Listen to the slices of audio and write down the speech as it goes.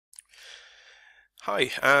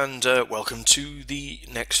Hi, and welcome to the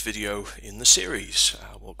next video in the series.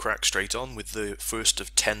 We'll crack straight on with the first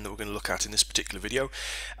of 10 that we're going to look at in this particular video,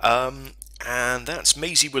 and that's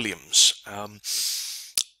Maisie Williams.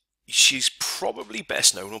 She's probably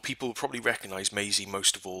best known, or people will probably recognise Maisie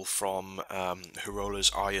most of all from her role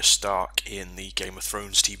as Arya Stark in the Game of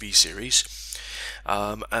Thrones TV series.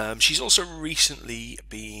 She's also recently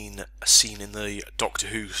been seen in the Doctor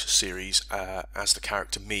Who series as the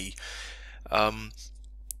character Me.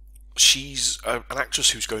 She's an actress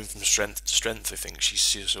who's going from strength to strength. I think she's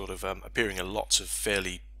sort of appearing in lots of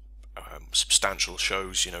fairly substantial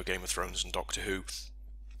shows, Game of Thrones and Doctor Who.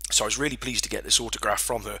 So I was really pleased to get this autograph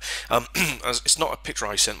from her. It's not a picture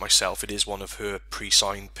I sent myself, it is one of her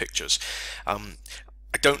pre-signed pictures.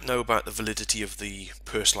 I don't know about the validity of the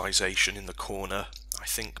personalisation in the corner. I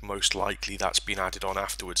think most likely that's been added on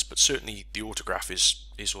afterwards, but certainly the autograph is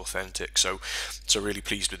authentic, so really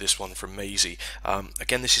pleased with this one from Maisie.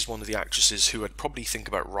 Again, this is one of the actresses who I'd probably think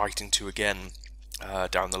about writing to again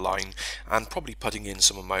down the line, and probably putting in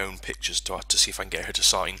some of my own pictures to see if I can get her to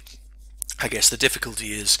sign. I guess the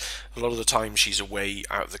difficulty is a lot of the time she's away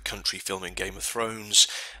out of the country filming Game of Thrones,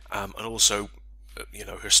 and also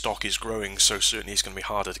her stock is growing, so certainly it's going to be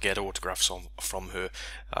harder to get autographs from her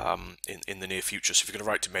in the near future. So if you're going to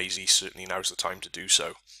write to Maisie, certainly now's the time to do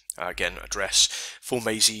so. Again, address for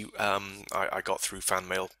Maisie I got through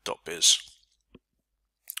fanmail.biz.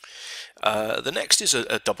 The next is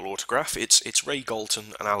a double autograph. It's Ray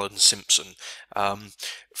Galton and Alan Simpson.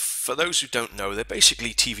 For those who don't know, they're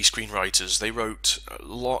basically TV screenwriters. They wrote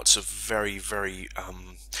lots of very, very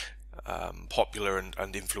popular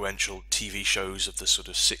and influential TV shows of the sort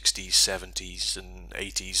of 60s, 70s and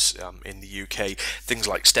 80s in the UK. Things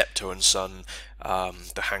like Steptoe and Son,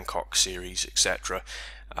 the Hancock series, etc.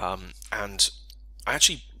 And I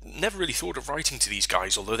actually never really thought of writing to these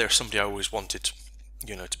guys, although they're somebody I always wanted to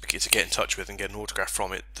get in touch with and get an autograph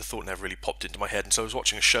from. It the thought never really popped into my head. And so I was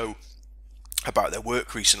watching a show about their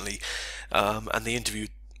work recently, and they interviewed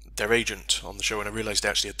their agent on the show, and I realised they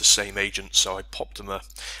actually had the same agent, so I popped them a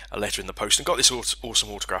letter in the post and got this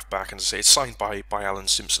awesome autograph back. And as I say, it's signed by Alan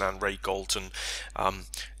Simpson and Ray Galton,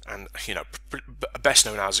 and best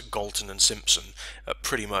known as Galton and Simpson,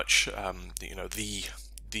 pretty much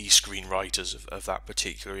the screenwriters of that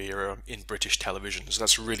particular era in British television. So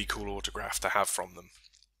that's a really cool autograph to have from them.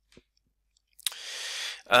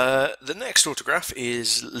 The next autograph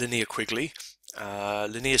is Linnea Quigley.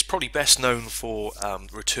 Linnea is probably best known for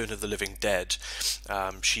Return of the Living Dead.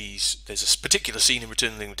 There's a particular scene in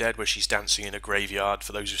Return of the Living Dead where she's dancing in a graveyard.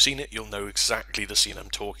 For those who've seen it, you'll know exactly the scene I'm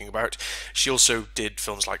talking about. She also did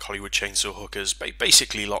films like Hollywood Chainsaw Hookers,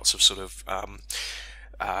 basically lots of sort of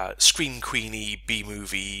scream queeny,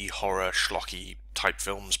 B-movie, horror, schlocky type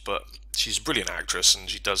films, but she's a brilliant actress and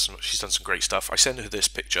she's done some great stuff. I sent her this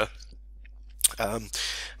picture. I'm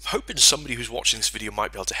hoping somebody who's watching this video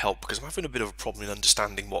might be able to help, because I'm having a bit of a problem in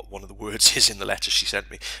understanding what one of the words is in the letter she sent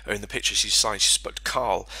me, or in the picture she signed. She spoke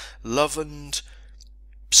Carl, love and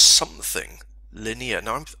something, Linnea.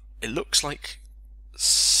 Now, it looks like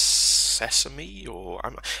sesame, or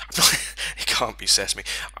I'm not, it can't be sesame.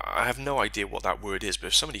 I have no idea what that word is, but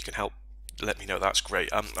if somebody can help, let me know, that's great.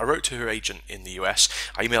 I wrote to her agent in the US.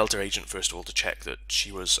 I emailed her agent first of all to check that she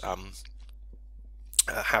was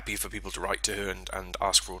happy for people to write to her and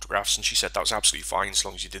ask for autographs, and she said that was absolutely fine as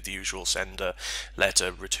long as you did the usual send a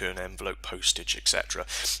letter, return envelope, postage, etc.,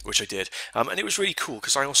 which I did. And it was really cool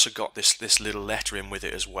because I also got this little letter in with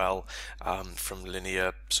it as well, from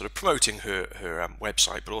Linnea, sort of promoting her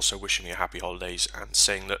website, but also wishing me a happy holidays and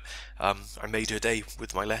saying that I made her day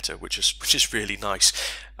with my letter, which is really nice.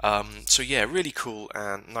 So yeah, really cool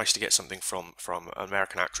and nice to get something from an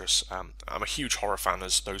American actress. I'm a huge horror fan,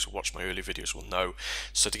 as those who watch my earlier videos will know,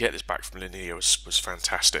 so to get this back from Linnea was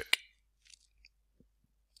fantastic.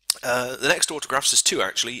 The next autographs, there's two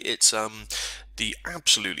actually. It's the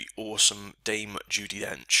absolutely awesome Dame Judi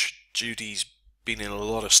Dench. Judy's been in a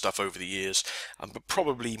lot of stuff over the years, but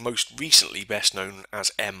probably most recently best known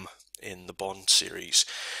as M in the Bond series.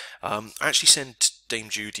 I actually sent Dame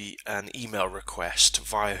Judi an email request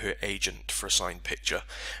via her agent for a signed picture.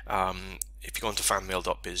 If you go onto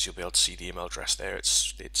fanmail.biz, you'll be able to see the email address there.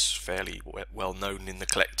 It's fairly well known in the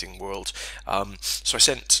collecting world. So I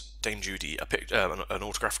sent Dame Judi an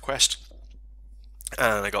autograph request,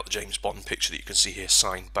 and I got the James Bond picture that you can see here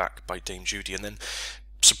signed back by Dame Judi. And then,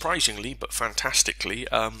 surprisingly but fantastically,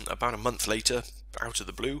 about a month later, out of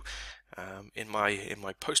the blue, in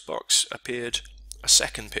my postbox appeared a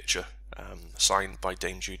second picture signed by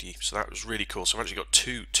Dame Judi. So that was really cool. So I've actually got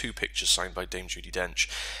two pictures signed by Dame Judi Dench.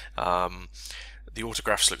 The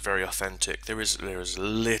autographs look very authentic. There is a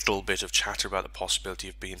little bit of chatter about the possibility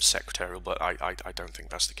of being secretarial, but I don't think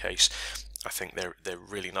that's the case. I think they're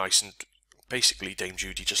really nice, and basically Dame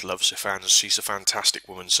Judi just loves her fans. She's a fantastic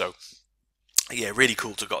woman, so yeah, really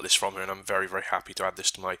cool to got this from her, and I'm very, very happy to add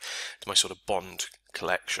this to my sort of Bond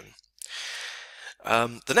collection.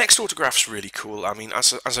 The next autograph's really cool. I mean,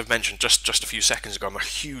 as I've mentioned just a few seconds ago, I'm a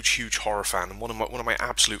huge horror fan, and one of my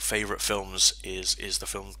absolute favourite films is the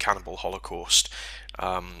film Cannibal Holocaust.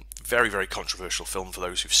 Very, very controversial film for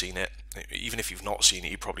those who've seen it. Even if you've not seen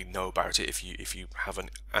it, you probably know about it if you have an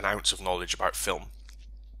ounce of knowledge about film.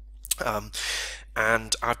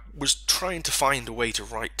 And I was trying to find a way to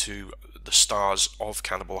write to the stars of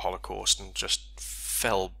Cannibal Holocaust, and just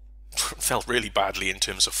felt really badly in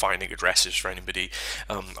terms of finding addresses for anybody.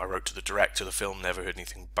 I wrote to the director of the film, never heard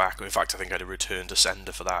anything back. In fact, I think I had a return to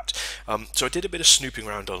sender for that. So I did a bit of snooping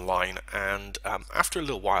around online, and after a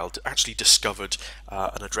little while actually discovered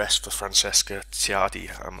an address for Francesca Ciardi.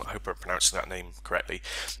 I hope I'm pronouncing that name correctly.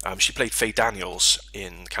 She played Faye Daniels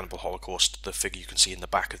in Cannibal Holocaust, the figure you can see in the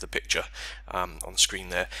back of the picture on the screen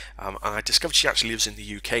there. And I discovered she actually lives in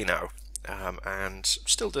the UK now. And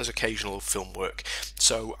still does occasional film work.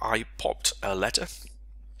 So I popped a letter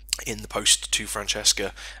in the post to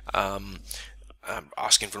Francesca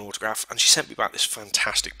asking for an autograph, and she sent me back this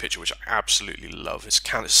fantastic picture, which I absolutely love. It's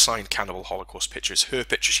a signed Cannibal Holocaust picture. It's her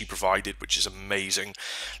picture she provided, which is amazing.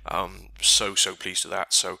 So pleased with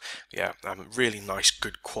that. So yeah, really nice,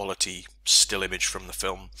 good quality still image from the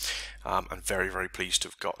film. I'm very, very pleased to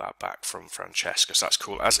have got that back from Francesca. So that's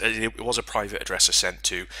cool. As it was a private address I sent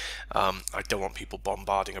to, I don't want people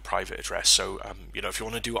bombarding a private address. So you know, if you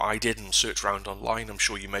want to do what I did and search around online, I'm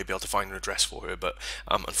sure you may be able to find an address for her. But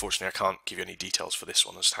unfortunately, I can't give you any details for this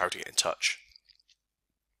one as to how to get in touch.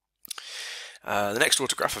 The next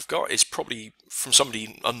autograph I've got is probably from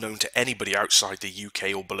somebody unknown to anybody outside the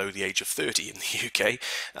UK or below the age of 30 in the UK.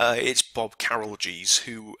 It's Bob Carolgees,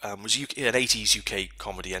 who was an 80s UK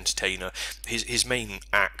comedy entertainer. His main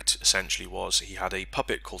act essentially was he had a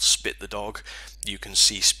puppet called Spit the Dog. You can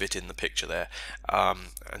see Spit in the picture there,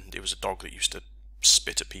 and it was a dog that used to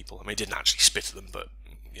spit at people. I mean, he didn't actually spit at them, but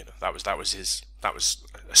you know, that was his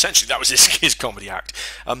comedy act.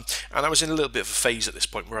 And I was in a little bit of a phase at this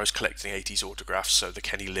point where I was collecting 80s autographs, so the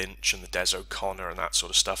Kenny Lynch and the Des O'Connor and that sort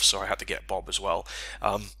of stuff, so I had to get Bob as well.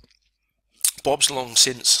 Bob's long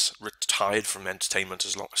since retired from entertainment,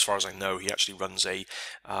 as far as I know. He actually runs a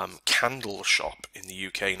candle shop in the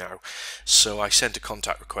UK now, so I sent a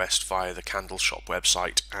contact request via the candle shop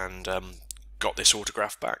website, and got this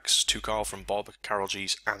autograph back to Carl from Bob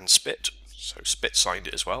Carolgees and Spit. So Spit signed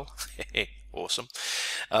it as well. Awesome.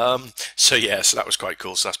 So yeah, so that was quite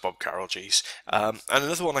cool. So that's Bob Carolgees. And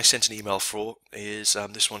another one I sent an email for is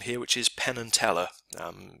this one here, which is Penn and Teller.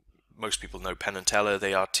 Most people know Penn and Teller.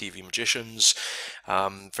 They are TV magicians,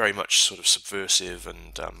 very much sort of subversive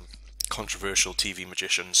and controversial TV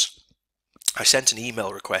magicians. I sent an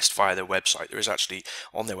email request via their website. There is actually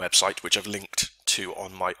on their website, which I've linked to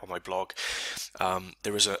on my blog,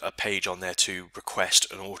 there is a page on there to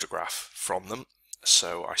request an autograph from them.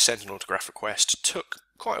 So I sent an autograph request. It took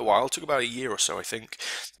quite a while, took about a year or so, I think,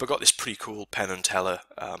 but got this pretty cool Penn and Teller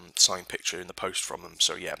signed picture in the post from them.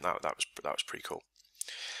 So yeah, that was pretty cool.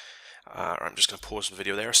 I'm just going to pause the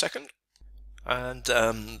video there a second. And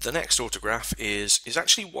the next autograph is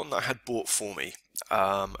actually one that I had bought for me.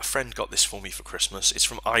 A friend got this for me for Christmas. It's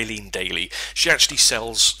from Eileen Daly. She actually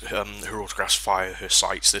sells her autographs via her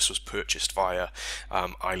sites. This was purchased via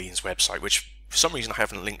Eileen's website, which for some reason I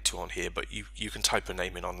haven't linked to on here, but you can type her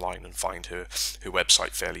name in online and find her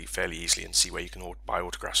website fairly easily and see where you can buy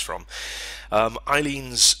autographs from.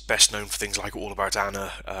 Eileen's best known for things like All About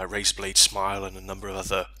Anna, Razorblade Smile, and a number of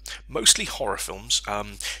other mostly horror films.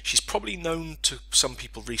 She's probably known to some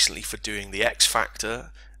people recently for doing The X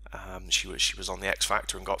Factor. She was on The X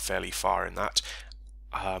Factor and got fairly far in that.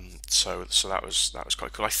 So that was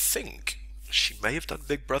quite cool. I think she may have done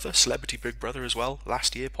Big Brother, Celebrity Big Brother as well,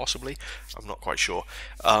 last year possibly. I'm not quite sure.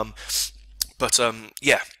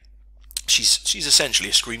 Yeah, she's essentially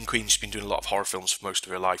a scream queen. She's been doing a lot of horror films for most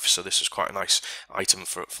of her life, so this was quite a nice item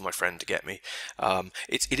for my friend to get me.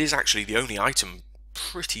 It is actually the only item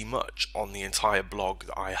pretty much on the entire blog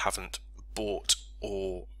that I haven't bought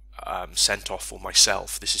or sent off for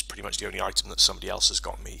myself. This is pretty much the only item that somebody else has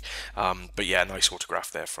got me. But yeah, nice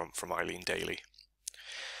autograph there from Eileen Daly.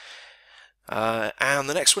 And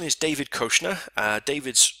the next one is David Koechner.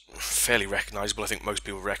 David's fairly recognisable. I think most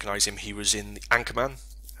people recognise him. He was in Anchorman,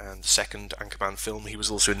 and the second Anchorman film. He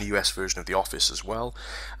was also in the US version of The Office as well.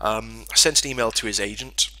 I sent an email to his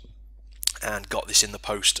agent and got this in the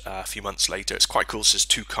post a few months later. It's quite cool. It says,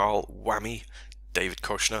 "To Carl, Whammy, David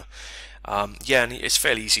Koechner. Yeah, and it's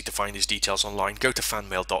fairly easy to find his details online. Go to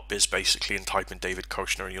fanmail.biz basically and type in David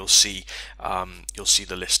Koechner, and you'll see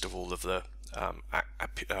the list of all of the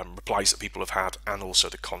replies that people have had, and also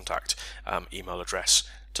the contact email address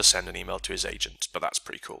to send an email to his agent. But that's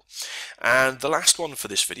pretty cool. And the last one for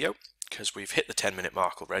this video, because we've hit the 10-minute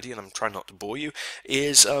mark already and I'm trying not to bore you,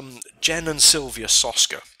 is Jen and Sylvia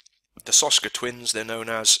Soska. The Soska twins, they're known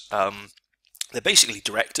as. They're basically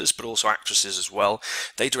directors, but also actresses as well.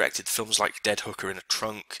 They directed films like Dead Hooker in a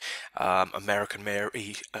Trunk, American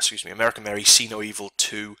Mary, See No Evil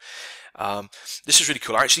 2. This is really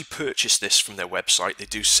cool. I actually purchased this from their website. They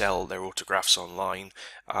do sell their autographs online,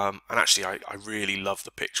 and actually I really love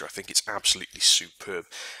the picture. I think it's absolutely superb.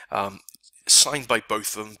 Signed by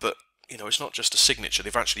both of them, but you know, it's not just a signature.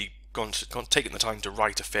 They've actually taken the time to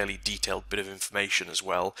write a fairly detailed bit of information as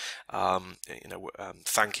well.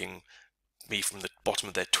 Thanking me from the bottom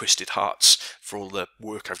of their twisted hearts for all the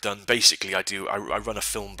work I've done. Basically, I run a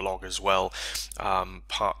film blog as well,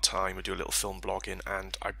 part-time. I do a little film blogging,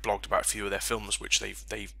 and I blogged about a few of their films, which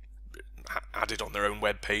they've added on their own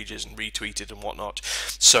web pages and retweeted and whatnot.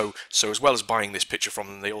 So as well as buying this picture from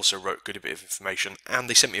them, they also wrote a good bit of information, and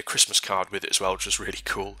they sent me a Christmas card with it as well, which was really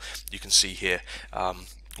cool. You can see here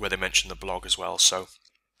where they mention the blog as well. So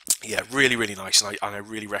yeah, really, really nice, and I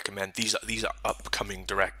really recommend these are upcoming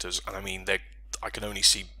directors, and I mean I can only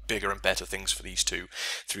see bigger and better things for these two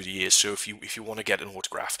through the years. So if you want to get an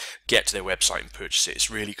autograph, get to their website and purchase it. It's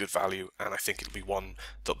really good value, and I think it'll be one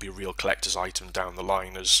that'll be a real collector's item down the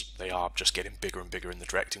line, as they are just getting bigger and bigger in the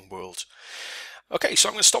directing world. Okay, so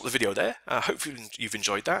I'm going to stop the video there. Hopefully you've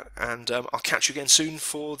enjoyed that, and I'll catch you again soon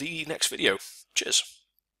for the next video. Cheers.